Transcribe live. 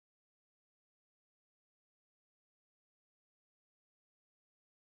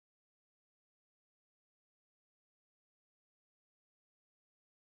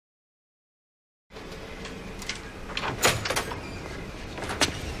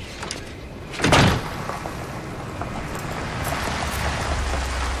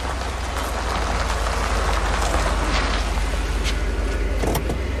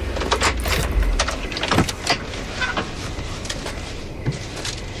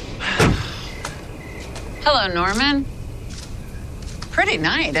Hello, Norman. Pretty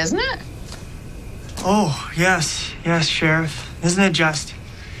night, isn't it? Oh, yes, Sheriff. Isn't it just?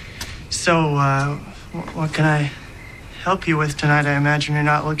 So, what can I help you with tonight? I imagine you're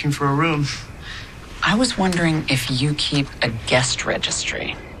not looking for a room. I was wondering if you keep a guest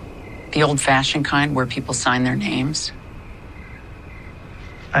registry. The old-fashioned kind where people sign their names.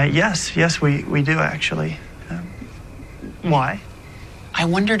 Yes, we do, actually. Why? I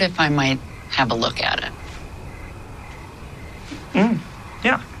wondered if I might have a look at it.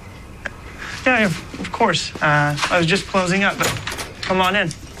 Yeah. Yeah, of course. I was just closing up, but come on in.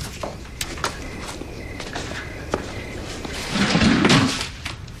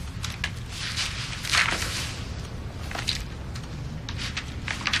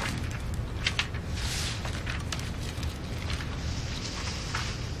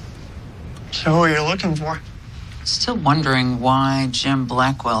 So who are you looking for? Still wondering why Jim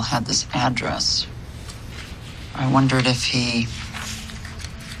Blackwell had this address. I wondered if he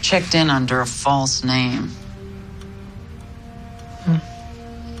checked in under a false name.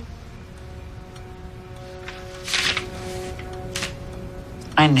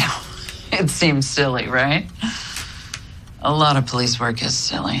 I know. It seems silly, right? A lot of police work is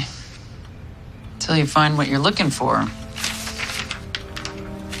silly. Until you find what you're looking for.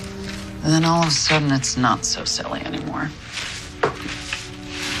 And then all of a sudden, it's not so silly anymore.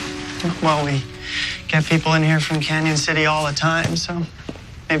 Well, we get people in here from Canyon City all the time, so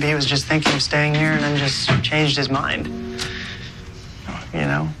maybe he was just thinking of staying here and then just changed his mind. You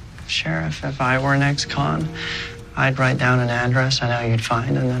know, Sheriff, if I were an ex-con, I'd write down an address I know you'd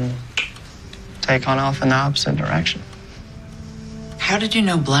find and then take on off in the opposite direction. How did you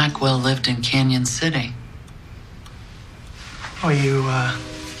know Blackwell lived in Canyon City? Oh, you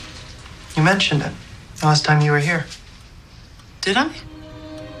mentioned it the last time you were here. Did I?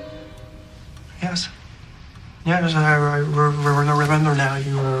 Yes. Yes, I remember now.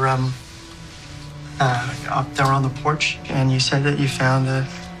 You were up there on the porch, and you said that you found a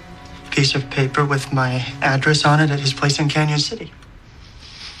piece of paper with my address on it at his place in Canyon City.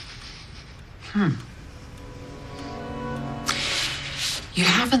 You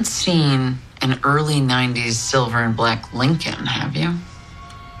haven't seen an early 90s silver and black Lincoln, have you?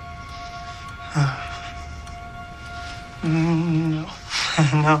 No.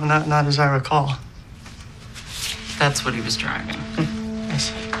 No, not as I recall. That's what he was driving. I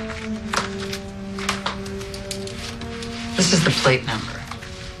see. This is the plate number.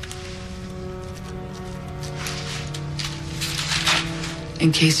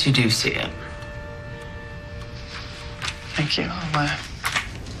 In case you do see it. Thank you. I'll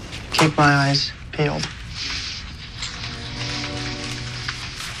keep my eyes peeled.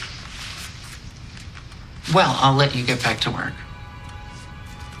 Well, I'll let you get back to work.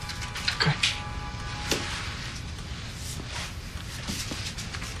 Okay.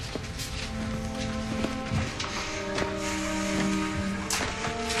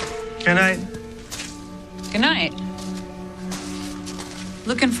 Good night. Good night.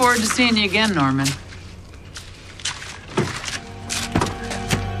 Looking forward to seeing you again, Norman.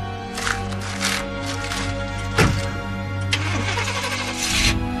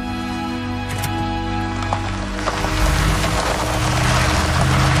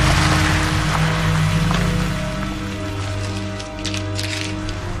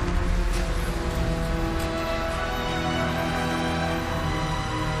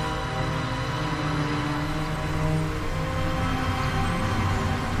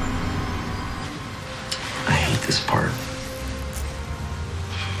 This part.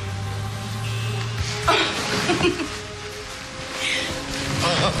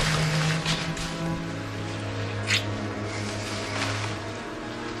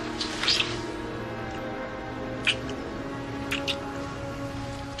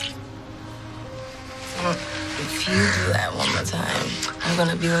 If you do that one more time, I'm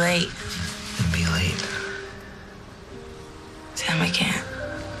gonna be late. And be late. Sam, I can't.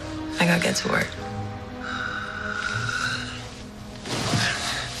 I gotta get to work.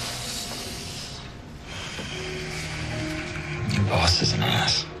 Your boss is an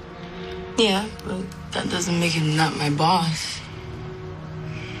ass. Yeah, but that doesn't make him not my boss.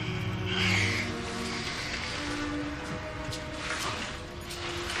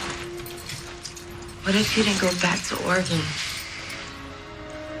 What if you didn't go back to Oregon?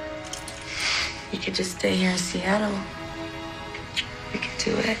 You could just stay here in Seattle. We could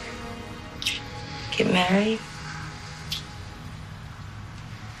do it. Get married.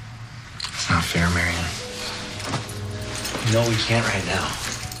 It's not fair, Marion. No, we can't right now.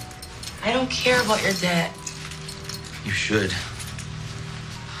 I don't care about your debt. You should.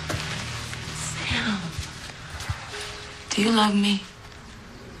 Sam. Do you love me?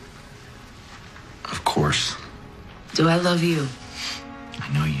 Of course. Do I love you? I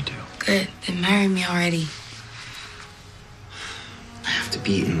know you do. Good. Then marry me already. I have to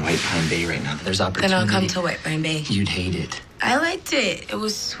be in White Pine Bay right now. There's opportunity. Then I'll come to White Pine Bay. You'd hate it. I liked it. It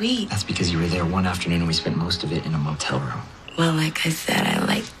was sweet. That's because you were there one afternoon and we spent most of it in a motel room. Well, like I said, I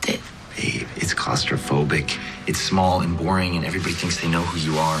liked it. Babe, it's claustrophobic. It's small and boring, and everybody thinks they know who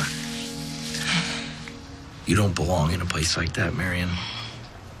you are. You don't belong in a place like that, Marion.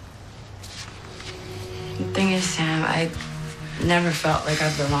 The thing is, Sam, I never felt like I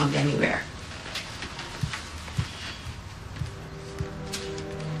belonged anywhere.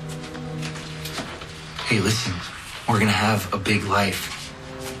 Hey, listen. We're gonna have a big life.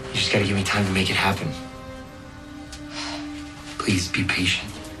 You just gotta give me time to make it happen. Please be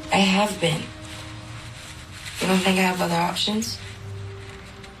patient. I have been. You don't think I have other options?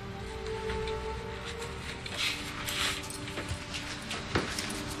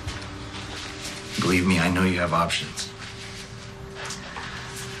 Believe me, I know you have options.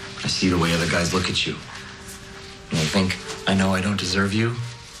 I see the way other guys look at you. And I think, I know I don't deserve you.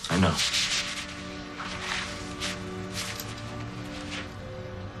 I know.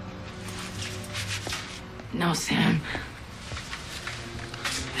 No, Sam.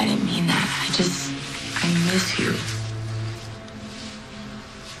 I didn't mean that. I miss you.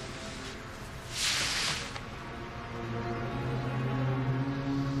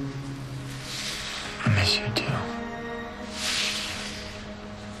 I miss you too.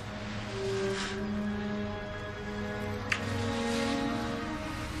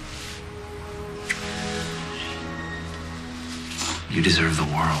 You deserve the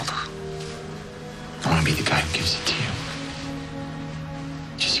world. I want to be the guy who gives it to you.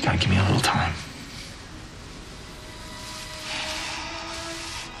 Just you gotta give me a little time.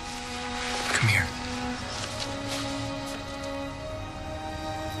 Come here.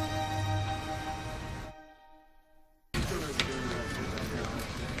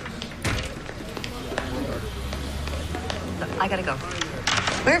 I gotta go.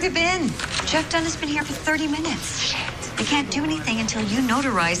 Where have you been? Jeff Dunn has been here for 30 minutes. Shit. You can't do anything until you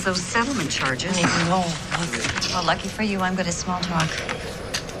notarize those settlement charges. No. Well, lucky for you, I'm good at small talk.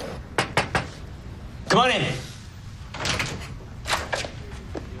 Come on in.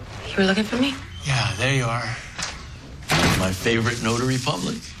 You were looking for me? Yeah, there you are. My favorite notary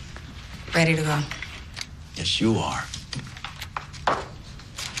public. Ready to go. Yes, you are.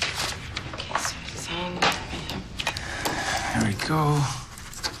 Okay, so sign. There we go.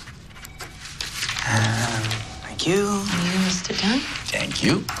 Thank you. You, Mr. Dunn? Thank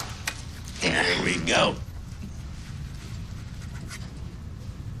you. There we go.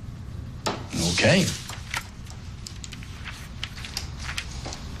 Okay.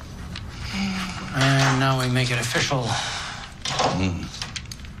 And now we make it official.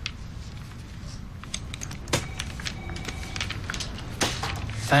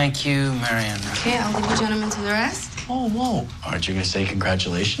 Thank you, Marion. Okay, I'll leave you gentlemen to the rest. Oh, whoa. Aren't you going to say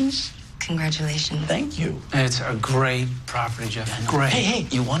congratulations? Congratulations. Thank you. It's a great property, Jeff. Great. Hey,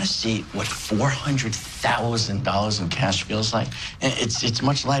 you want to see what $400,000 in cash feels like? It's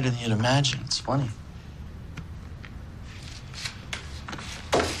much lighter than you'd imagine. It's funny.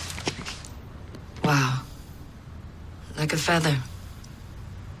 Wow. Like a feather.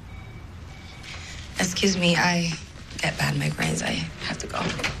 Excuse me, I get bad migraines. I have to go.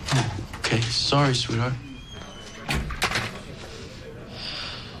 Oh, okay. Sorry, sweetheart.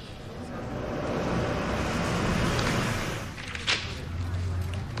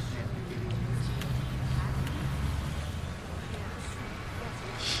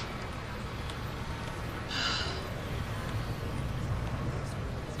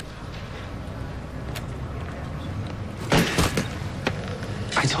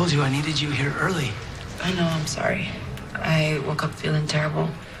 I told you I needed you here early. I know, I'm sorry. I woke up feeling terrible.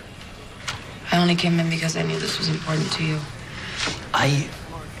 I only came in because I knew this was important to you. I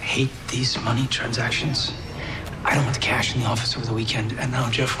hate these money transactions. I don't want the cash in the office over the weekend, and now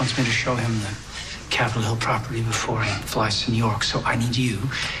Jeff wants me to show him the Capitol Hill property before he flies to New York. So I need you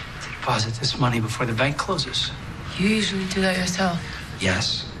to deposit this money before the bank closes. You usually do that yourself.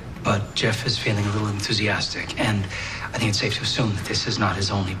 Yes, but Jeff is feeling a little enthusiastic, and I think it's safe to assume that this is not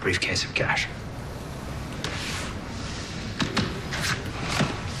his only briefcase of cash.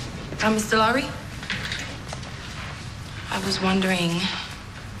 Mr. Lowry? I was wondering,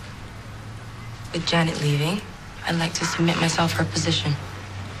 with Janet leaving, I'd like to submit myself for a position.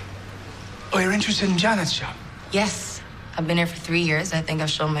 Oh, you're interested in Janet's job? Yes. I've been here for 3 years. I think I've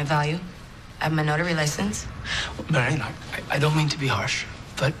shown my value. I have my notary license. Well, Marina, I don't mean to be harsh,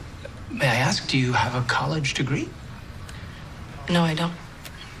 but may I ask, do you have a college degree? No, I don't.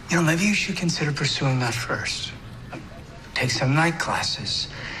 You know, maybe you should consider pursuing that first. Take some night classes.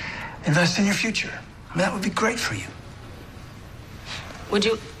 Invest in your future. I mean, that would be great for you. Would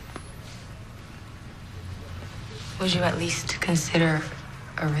you at least consider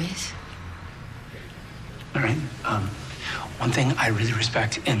a raise? All right. One thing I really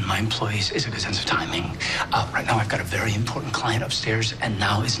respect in my employees is a good sense of timing. Right now, I've got a very important client upstairs, and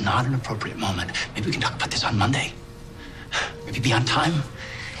now is not an appropriate moment. Maybe we can talk about this on Monday. Maybe be on time.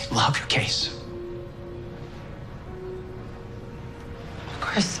 It will help your case. Of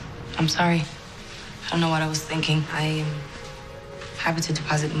course. I'm sorry. I don't know what I was thinking. I am happy to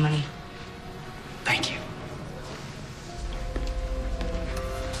deposit the money. Thank you.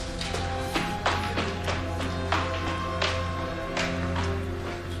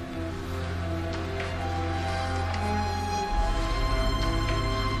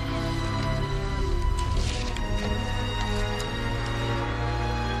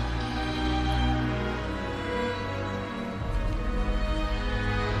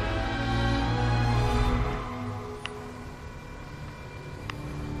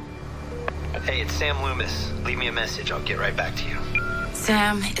 Hey, it's Sam Loomis. Leave me a message. I'll get right back to you.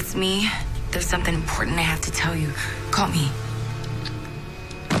 Sam, it's me. There's something important I have to tell you. Call me.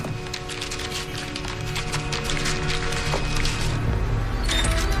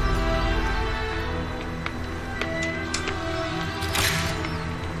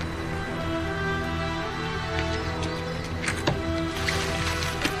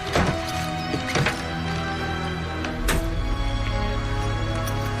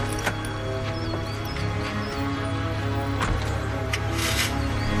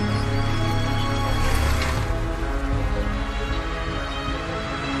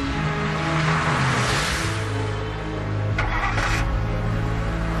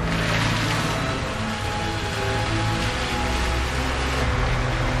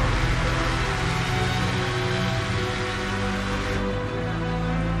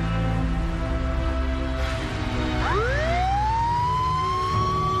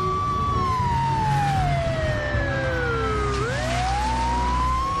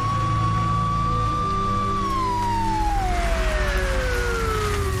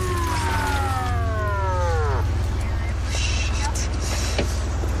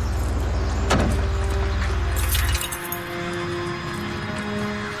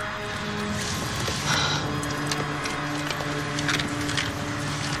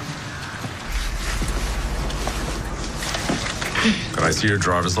 Can I see your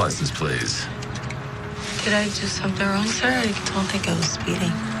driver's license, please? Did I do something wrong, sir? I don't think I was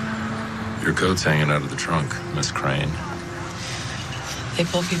speeding. Your coat's hanging out of the trunk, Miss Crane. They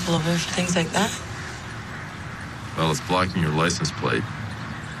pull people over for things like that? Well, it's blocking your license plate.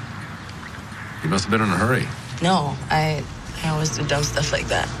 You must have been in a hurry. No, I always do dumb stuff like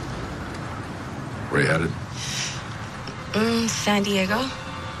that. Where you headed? San Diego.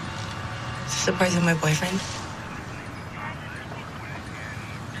 Surprising my boyfriend.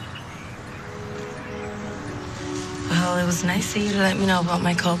 Well, it was nice of you to let me know about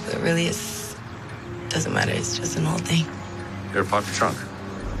my coat, but it really doesn't matter. It's just an old thing. Here, pop your trunk.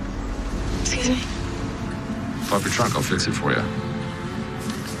 Excuse me? Pop your trunk, I'll fix it for you.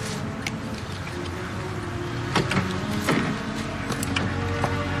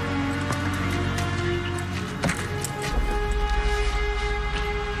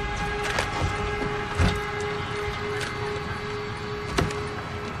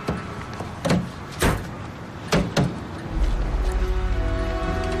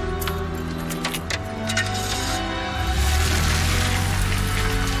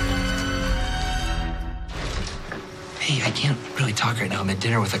 Hey, I can't really talk right now. I'm at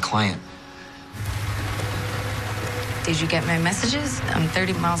dinner with a client. Did you get my messages? I'm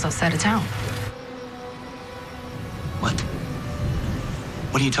 30 miles outside of town. What?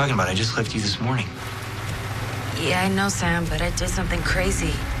 What are you talking about? I just left you this morning. Yeah, I know, Sam, but I did something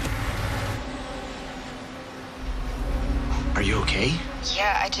crazy. Are you okay?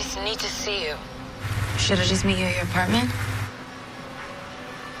 Yeah, I just need to see you. Should I just meet you at your apartment?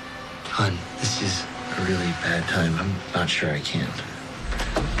 Hun, this is a really bad time. I'm not sure I can.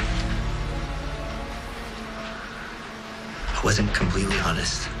 I wasn't completely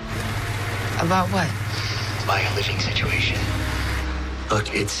honest. About what? My living situation.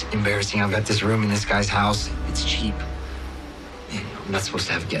 Look, it's embarrassing. I've got this room in this guy's house. It's cheap. And I'm not supposed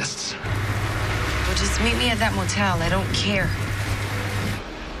to have guests. Well, just meet me at that motel. I don't care.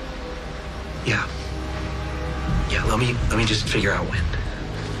 Yeah. Yeah, let me just figure out when.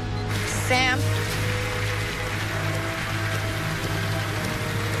 Sam?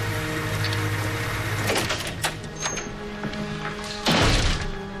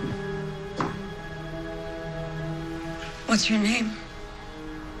 What's your name?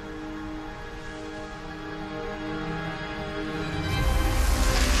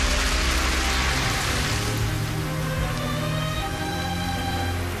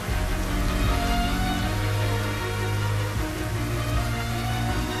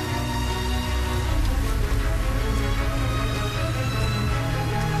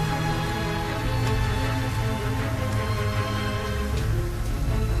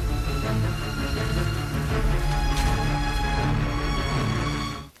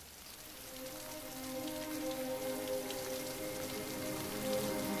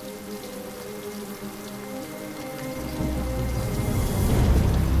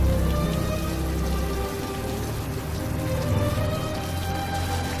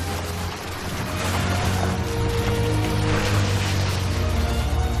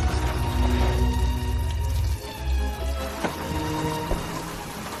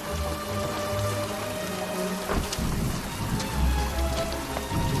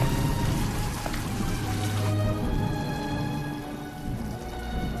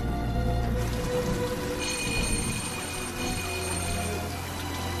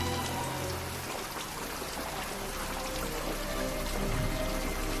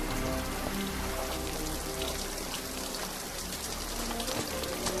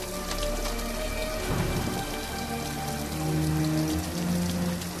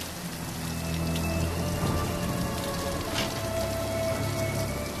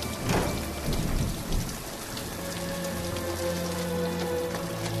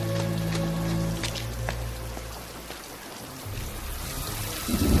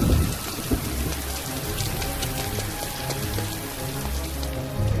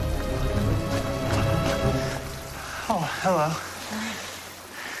 Hello.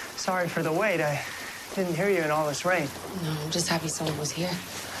 Sorry for the wait. I didn't hear you in all this rain. No, I'm just happy someone was here.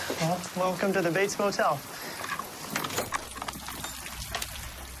 Well, welcome to the Bates Motel.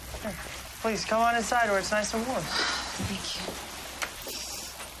 Here, please come on inside where it's nice and warm. Thank you.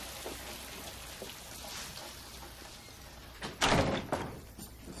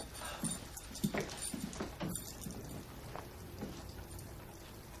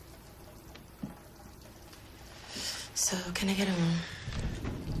 So, can I get a room?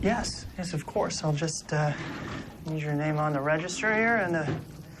 Yes, of course. I'll just need your name on the register here and a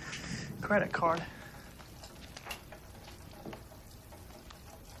credit card.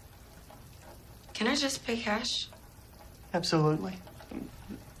 Can I just pay cash? Absolutely.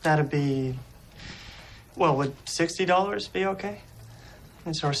 That'd be, well, would $60 be okay?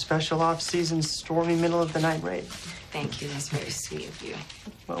 It's our special off-season stormy middle-of-the-night rate. Thank you. That's very sweet of you.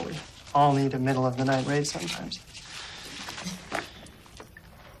 Well, we all need a middle-of-the-night rate sometimes.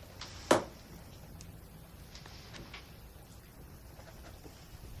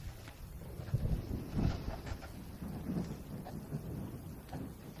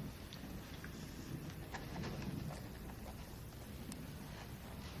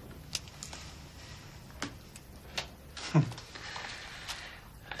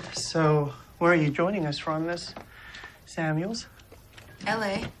 So, where are you joining us from, Miss Samuels?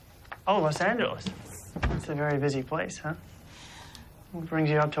 L.A. Oh, Los Angeles. It's a very busy place, huh? What brings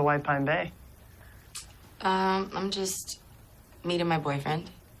you up to White Pine Bay? I'm just meeting my boyfriend.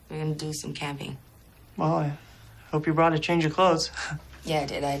 We're gonna do some camping. Well, I hope you brought a change of clothes. Yeah, I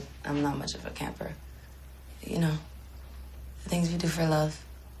did. I'm not much of a camper. You know, the things we do for love.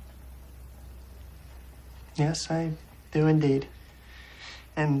 Yes, I do indeed.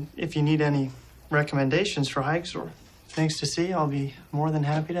 And if you need any recommendations for hikes or things to see, I'll be more than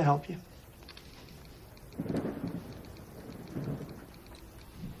happy to help you.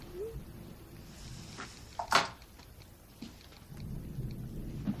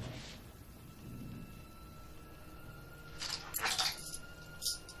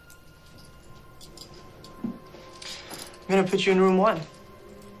 I'm gonna put you in room 1.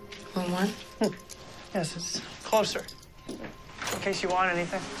 Room 1? Yes, it's closer. In case you want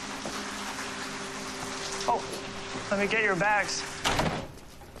anything. Oh, let me get your bags.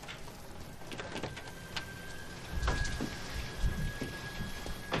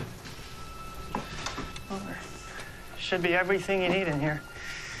 Well, there should be everything you need in here.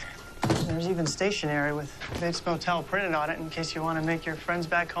 There's even stationery with Bates Motel printed on it in case you want to make your friends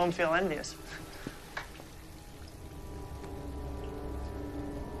back home feel envious.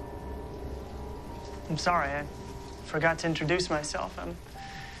 I'm sorry, I forgot to introduce myself. I'm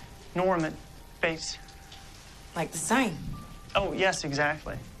Norman Bates. Like the sign? Oh, yes,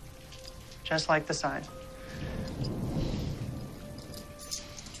 exactly. Just like the sign.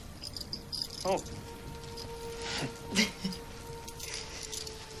 Oh.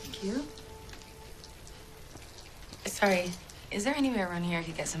 Thank you. Sorry, is there anywhere around here I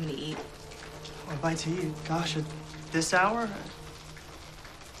could get something to eat? Well, a bite to eat? Gosh, at this hour?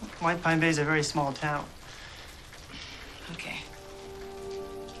 White Pine Bay is a very small town. Okay.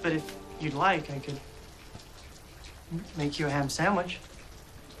 But if you'd like, I could make you a ham sandwich.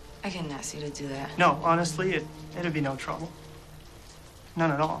 I can ask you to do that. No, honestly, it'd be no trouble. None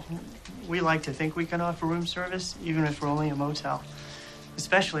at all. We like to think we can offer room service, even if we're only a motel.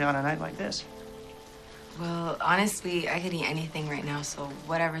 Especially on a night like this. Well, honestly, I could eat anything right now, so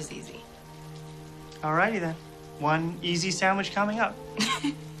whatever's easy. Alrighty then. One easy sandwich coming up.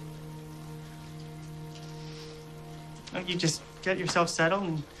 You just get yourself settled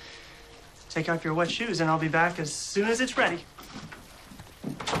and take off your wet shoes, and I'll be back as soon as it's ready.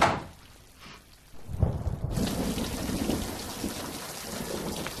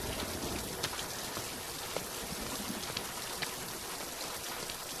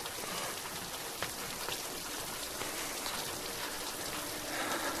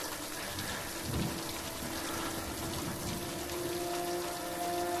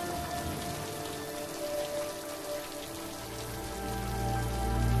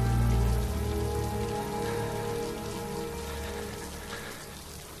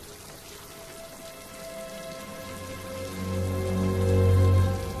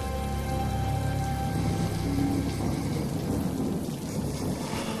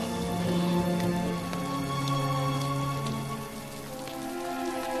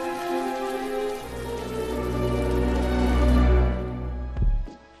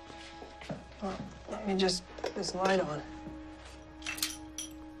 Let me just put this light on.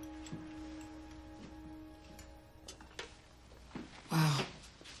 Wow.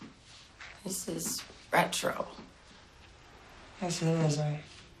 This is retro. Yes, it is. I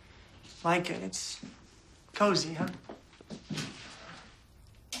like it. It's cozy, huh?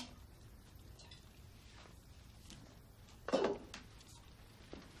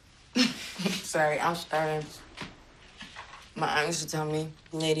 Sorry, I'm starving. My aunt used to tell me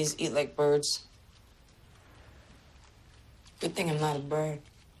ladies eat like birds. Good thing I'm not a bird.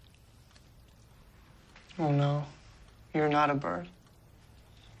 Oh, no. You're not a bird.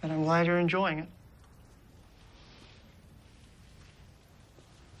 But I'm glad you're enjoying it.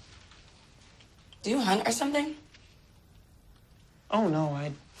 Do you hunt or something? Oh, no.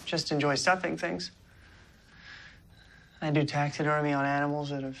 I just enjoy stuffing things. I do taxidermy on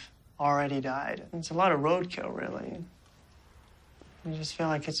animals that have already died. It's a lot of roadkill, really. I just feel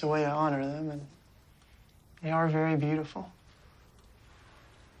like it's a way to honor them, and they are very beautiful.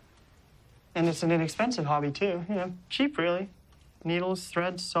 And it's an inexpensive hobby, too. You know, cheap, really. Needles,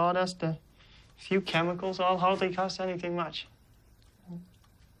 threads, sawdust, a few chemicals, all hardly cost anything much.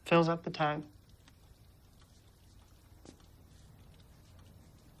 Fills up the time.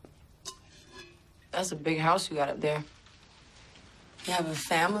 That's a big house you got up there. You have a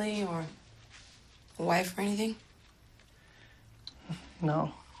family or a wife or anything?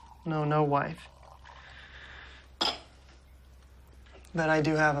 No. No wife. But I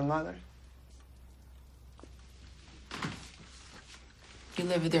do have a mother. You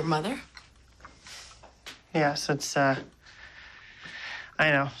live with your mother? Yes, it's, I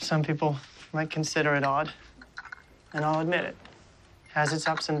know, some people might consider it odd. And I'll admit it. Has its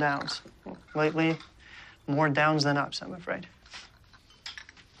ups and downs. Lately, more downs than ups, I'm afraid.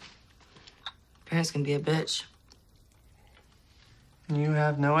 Parents can be a bitch. You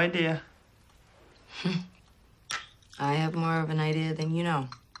have no idea. I have more of an idea than you know.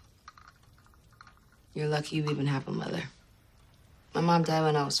 You're lucky you even have a mother. My mom died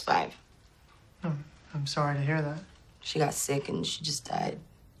when I was 5. Oh, I'm sorry to hear that. She got sick and she just died.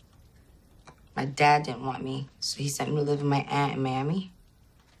 My dad didn't want me, so he sent me to live with my aunt in Miami.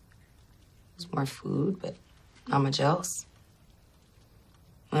 It was more food, but not much else.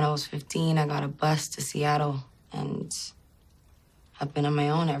 When I was 15, I got a bus to Seattle, and I've been on my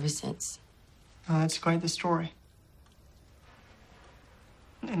own ever since. Oh, that's quite the story.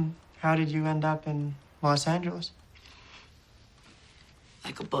 And how did you end up in Los Angeles?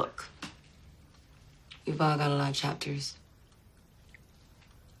 Like a book. We've all got a lot of chapters.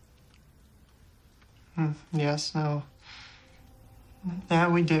 Yes, no. Yeah,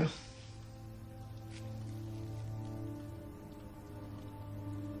 we do.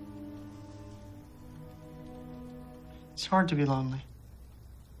 It's hard to be lonely.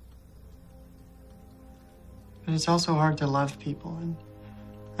 But it's also hard to love people, and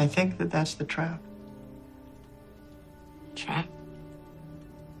I think that that's the trap. Trap?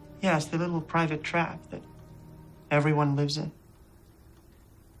 Yeah, it's the little private trap that everyone lives in.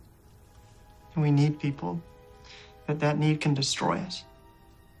 And we need people, but that need can destroy us.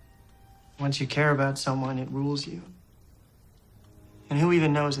 Once you care about someone, it rules you. And who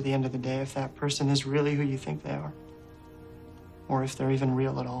even knows at the end of the day if that person is really who you think they are? Or if they're even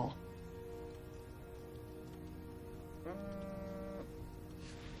real at all?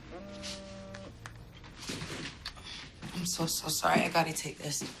 I'm so sorry. I gotta take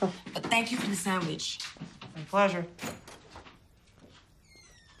this. But thank you for the sandwich. My pleasure.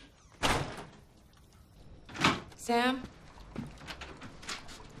 Sam?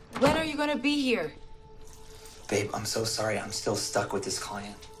 When are you gonna be here? Babe, I'm so sorry. I'm still stuck with this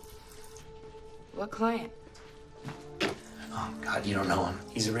client. What client? Oh, God, you don't know him.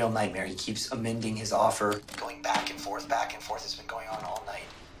 He's a real nightmare. He keeps amending his offer, going back and forth, back and forth. It's been going on all night.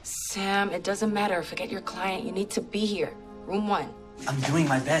 Sam, it doesn't matter. Forget your client. You need to be here. Room 1. I'm doing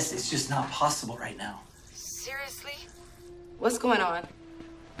my best. It's just not possible right now. Seriously? What's going on?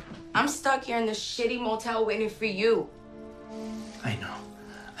 I'm stuck here in this shitty motel waiting for you. I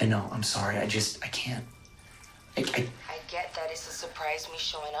know. I'm sorry. I can't. I get that it's a surprise me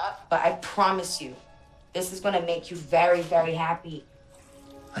showing up, but I promise you, this is gonna make you very, very happy.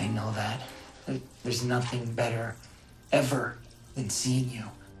 I know that. There's nothing better ever than seeing you.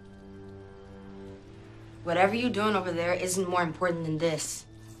 Whatever you're doing over there isn't more important than this.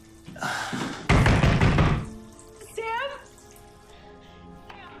 Sam?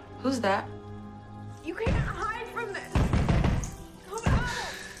 Who's that? You can't hide from this. Come out.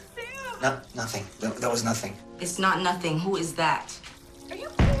 Sam! No, nothing. That was nothing. It's not nothing. Who is that? Are you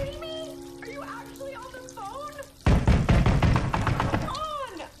kidding me? Are you actually on the phone? Come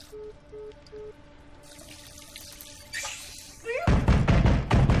on!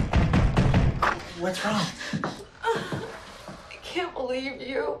 What's wrong? I can't believe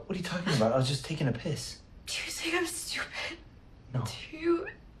you. What are you talking about? I was just taking a piss. Do you think I'm stupid? No. Do you?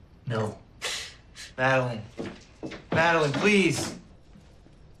 No. Madeline, please.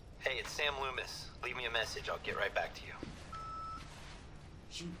 Hey, it's Sam Loomis. Leave me a message. I'll get right back to you.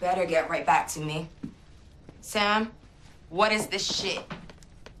 You better get right back to me. Sam, what is this shit?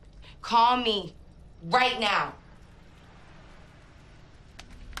 Call me right now.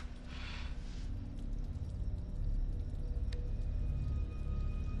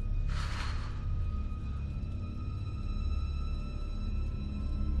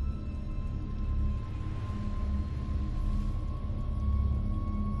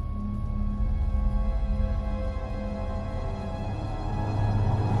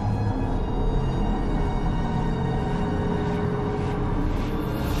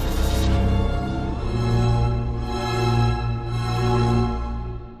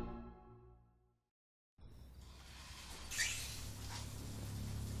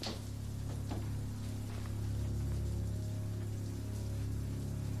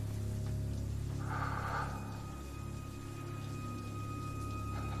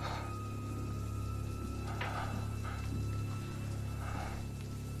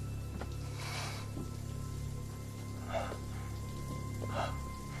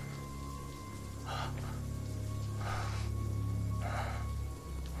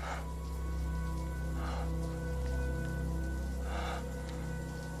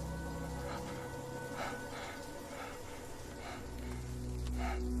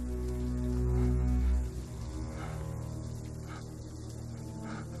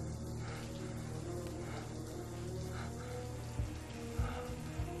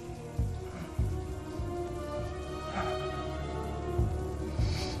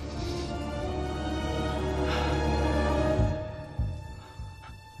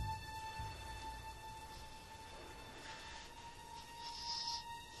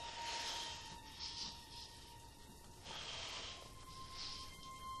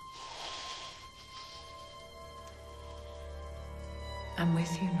 I'm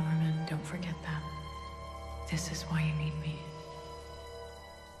with you, Norman. Don't forget that. This is why you need me.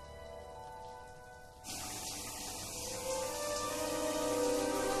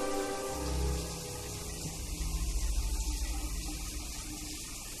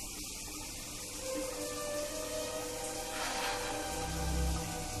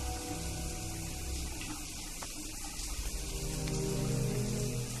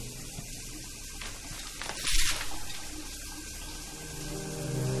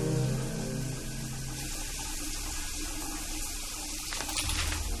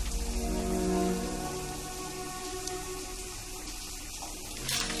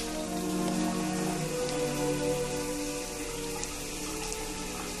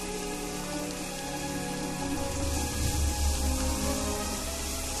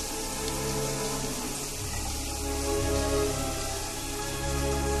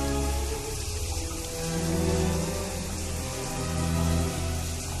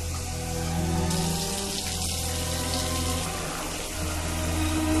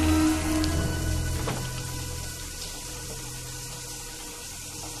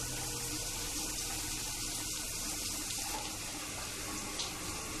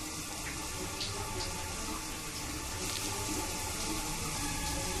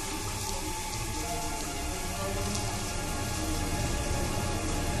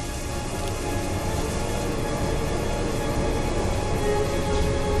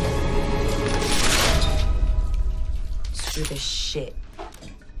 shit.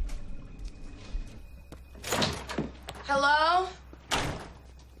 Hello?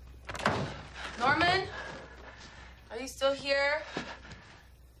 Norman? Are you still here?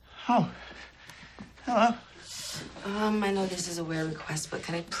 Oh, hello. I know this is a weird request, but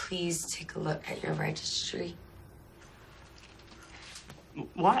could I please take a look at your registry?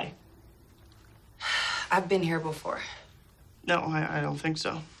 Why? I've been here before. No, I don't think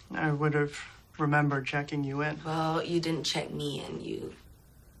so. I would have remembered checking you in. Well, you didn't check me in.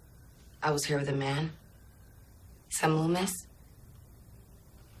 I was here with a man. Sam Loomis?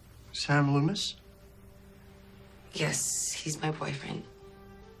 Sam Loomis? Yes, he's my boyfriend.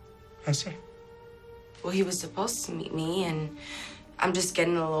 I see. Well, he was supposed to meet me, and I'm just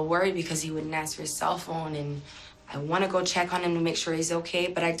getting a little worried because he wouldn't answer his cell phone, and I want to go check on him to make sure he's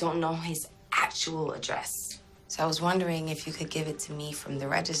okay, but I don't know his actual address. So I was wondering if you could give it to me from the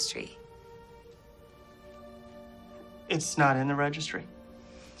registry. It's not in the registry.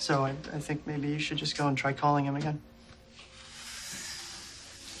 So I think maybe you should just go and try calling him again.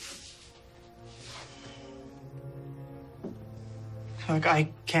 Look, I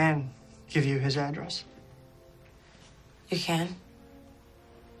can give you his address. You can?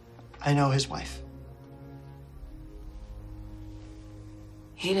 I know his wife.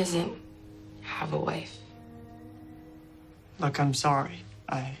 He doesn't have a wife. Look, I'm sorry.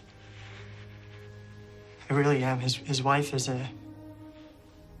 I really am. His wife is a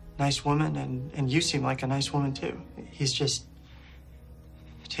nice woman, and you seem like a nice woman, too. He's just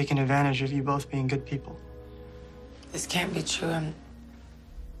taking advantage of you both being good people. This can't be true. I'm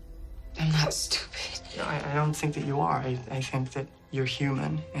not stupid. No, I don't think that you are. I think that you're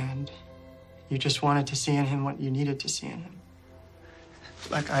human, and you just wanted to see in him what you needed to see in him.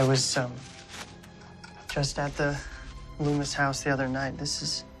 Like, I was just at the Loomis house the other night. This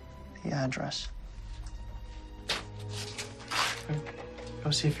is the address. Go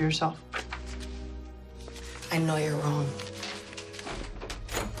see for yourself. I know you're wrong.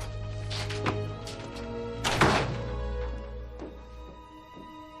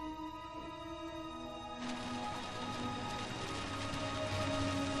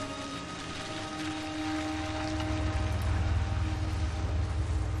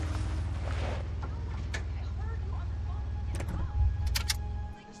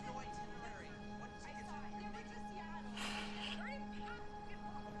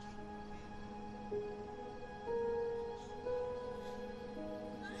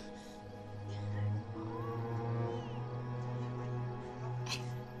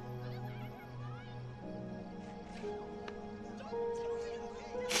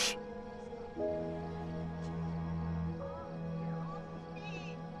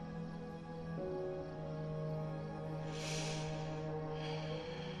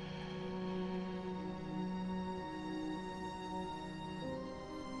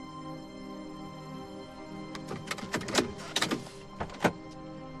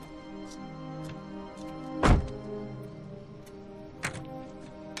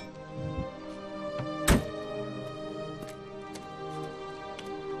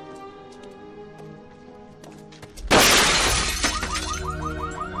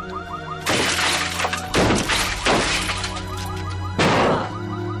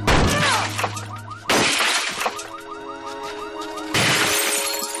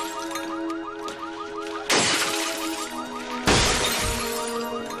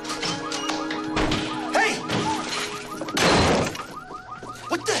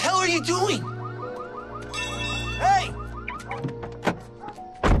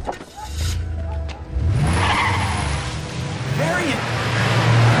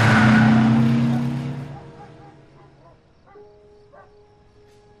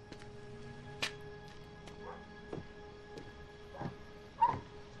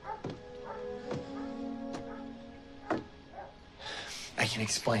 I can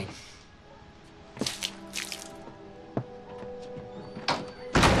explain.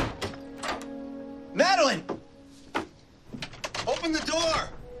 Madeline! Open the door!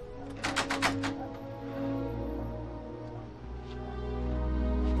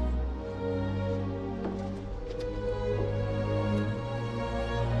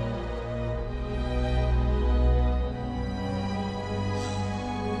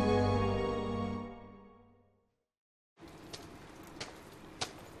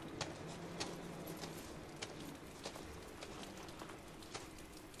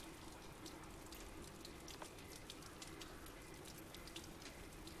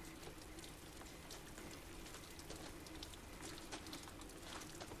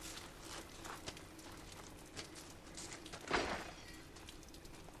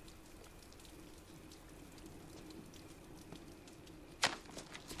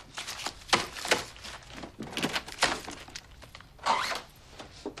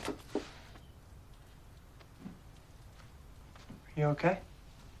 You okay?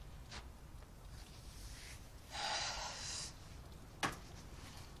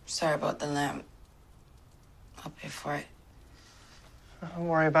 Sorry about the lamp. I'll pay for it. Don't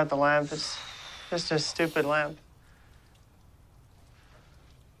worry about the lamp. It's just a stupid lamp.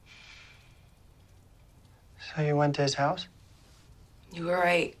 So you went to his house? You were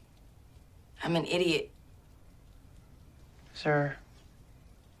right. I'm an idiot. Is there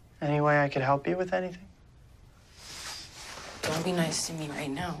any way I could help you with anything? Don't be nice to me right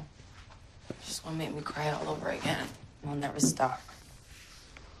now. You just want to make me cry all over again. I'll never stop.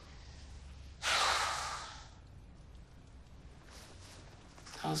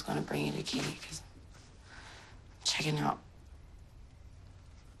 I was gonna bring you the key because I'm checking out.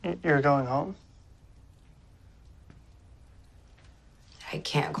 You're going home? I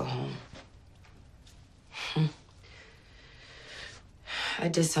can't go home. I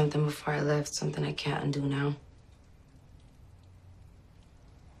did something before I left, something I can't undo now.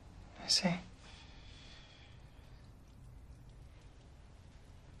 I see.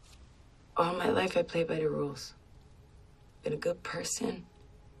 All my life, I played by the rules. Been a good person.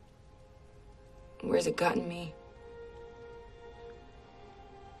 Where's it gotten me?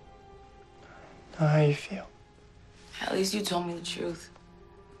 Know how you feel. At least you told me the truth.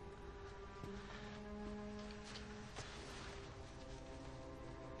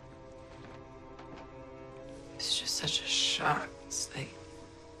 It's just such a shock. It's like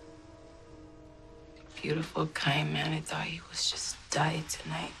the beautiful, kind man I thought he was just died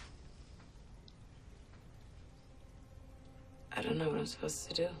tonight. I don't know what I'm supposed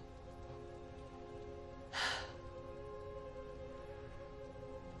to do.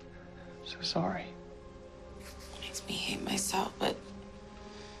 I'm so sorry. It makes me hate myself, but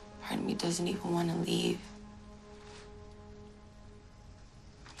part of me doesn't even want to leave.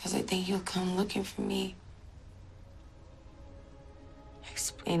 Because I think he'll come looking for me.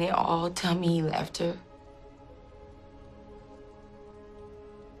 Explain it all, tell me he left her.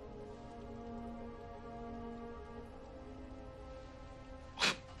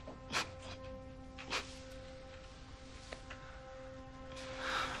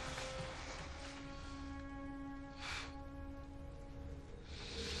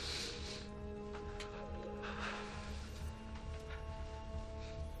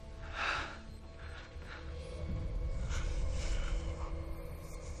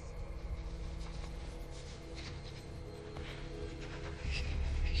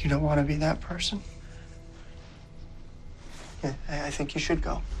 You don't want to be that person? Yeah, I think you should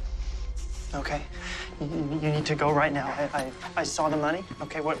go. Okay? You need to go right now. I saw the money.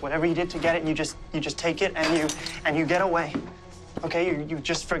 Okay, whatever you did to get it, you just take it and you get away. Okay? You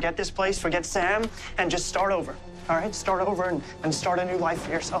just forget this place, forget Sam, and just start over. All right? Start over and start a new life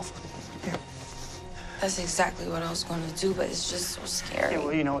for yourself. Here. That's exactly what I was going to do, but it's just so scary. Yeah,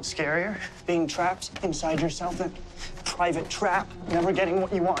 well, you know what's scarier? Being trapped inside yourself, that private trap, never getting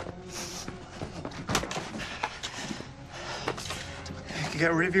what you want. You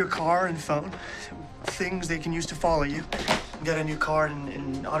get rid of your car and phone, things they can use to follow you. Get a new car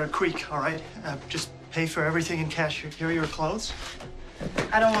in Otter Creek, all right? Just pay for everything in cash. Here are your clothes.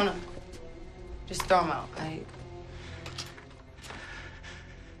 I don't want to. Just throw them out.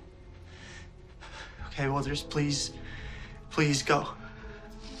 Okay, well, just please go.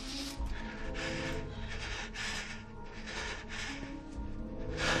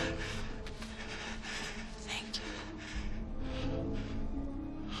 Thank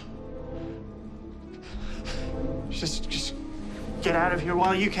you. Just get out of here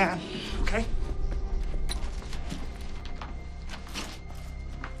while you can, okay?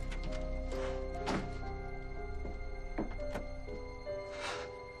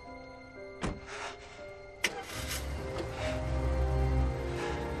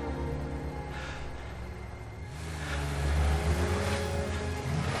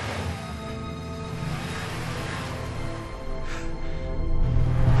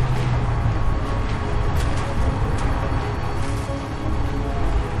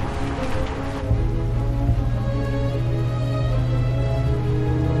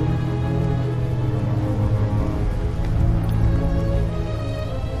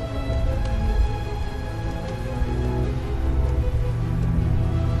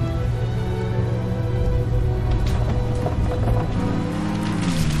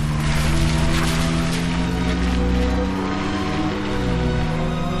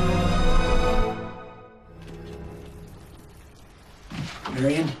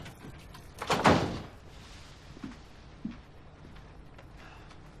 Marion?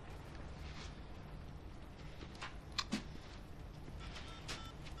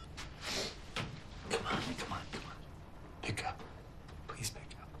 Come on. Pick up.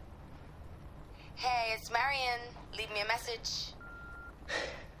 message.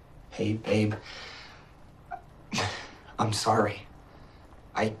 Hey, babe. I'm sorry.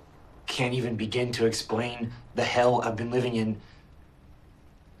 I can't even begin to explain the hell I've been living in.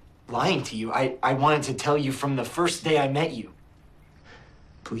 Lying to you. I wanted to tell you from the first day I met you.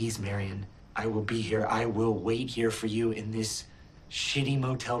 Please, Marion, I will be here. I will wait here for you in this shitty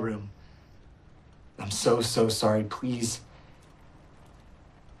motel room. I'm so sorry. Please,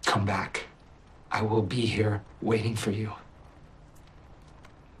 come back. I will be here waiting for you.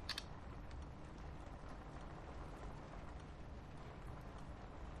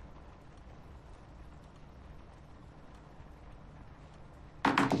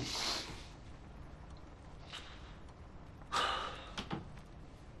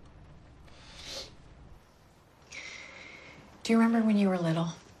 Do you remember when you were little?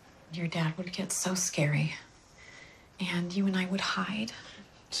 Your dad would get so scary, and you and I would hide.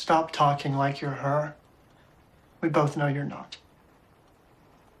 Stop talking like you're her. We both know you're not.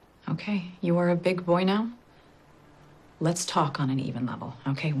 Okay, you are a big boy now. Let's talk on an even level,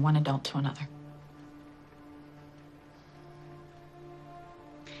 okay? One adult to another.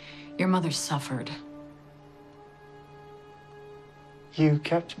 Your mother suffered. You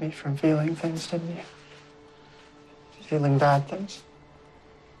kept me from feeling things, didn't you? Feeling bad things.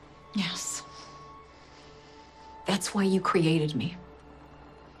 Yes. That's why you created me.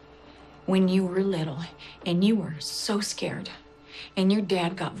 When you were little and you were so scared and your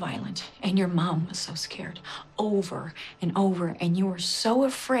dad got violent and your mom was so scared over and over and you were so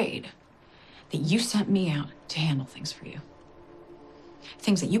afraid that you sent me out to handle things for you.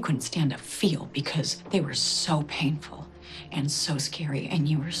 Things that you couldn't stand to feel because they were so painful and so scary and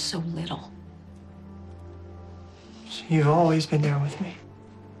you were so little. So you've always been there with me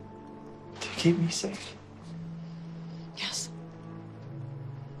to keep me safe. Yes.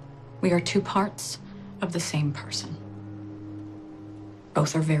 We are two parts of the same person.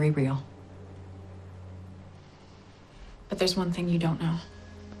 Both are very real. But there's one thing you don't know.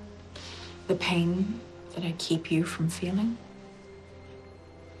 The pain that I keep you from feeling,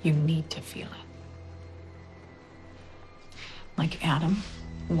 you need to feel it. Like Adam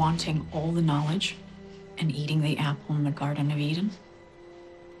wanting all the knowledge and eating the apple in the Garden of Eden.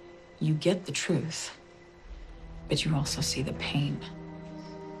 You get the truth, but you also see the pain.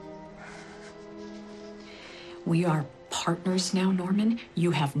 We are partners now, Norman.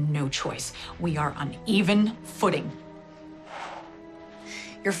 You have no choice. We are on even footing.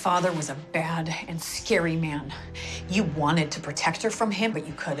 Your father was a bad and scary man. You wanted to protect her from him, but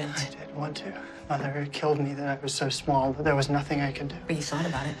you couldn't. I did want to. Mother had killed me that I was so small that there was nothing I could do. But you thought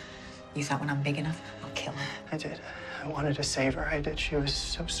about it. You thought when I'm big enough, I'll kill her. I did. I wanted to save her. I did. She was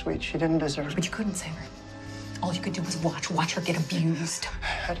so sweet. She didn't deserve it. But you couldn't save her. All you could do was watch her get abused.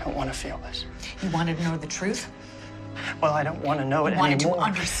 I don't want to feel this. You wanted to know the truth? Well, I don't want to know it anymore. You wanted to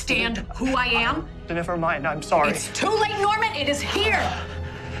understand who I am? Never mind. I'm sorry. It's too late, Norman. It is here.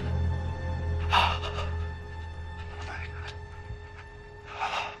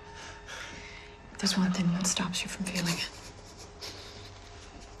 There's one thing that stops you from feeling it.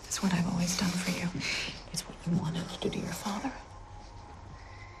 It's what I've always done for you. It's what you wanted to do to your father.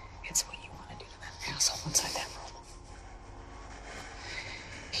 It's what you want to do to that asshole inside that room.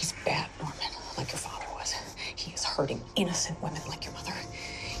 He's bad, Norman, like your father was. He is hurting innocent women like your mother,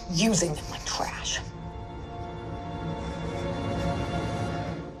 using them like trash.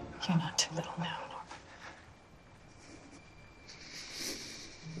 You're not too little now, Norman.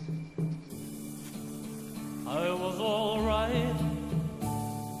 I was all right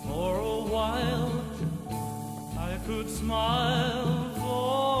for a while. I could smile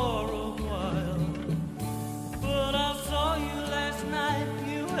for a while. But I saw you last night.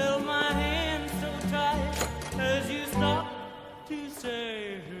 You held my hand so tight as you stopped to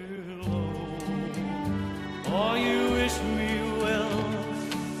say hello. Oh, you wished me well.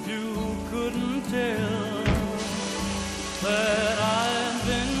 You couldn't tell that I've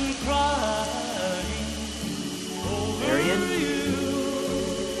been crying. Marion?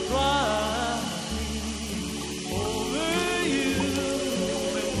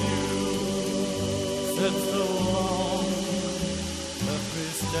 Said so long, left me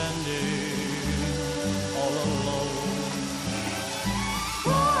standing all alone.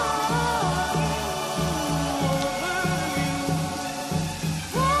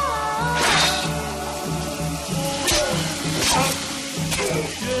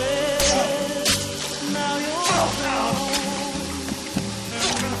 Now you're gone.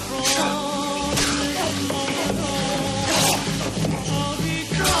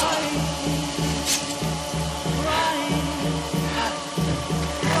 Crying.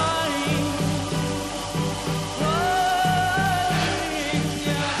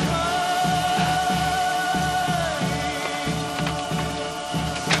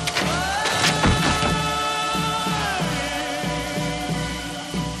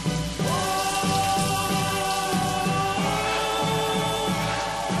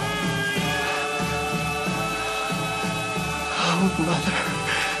 Oh, Mother,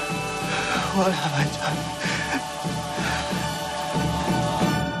 what have I done?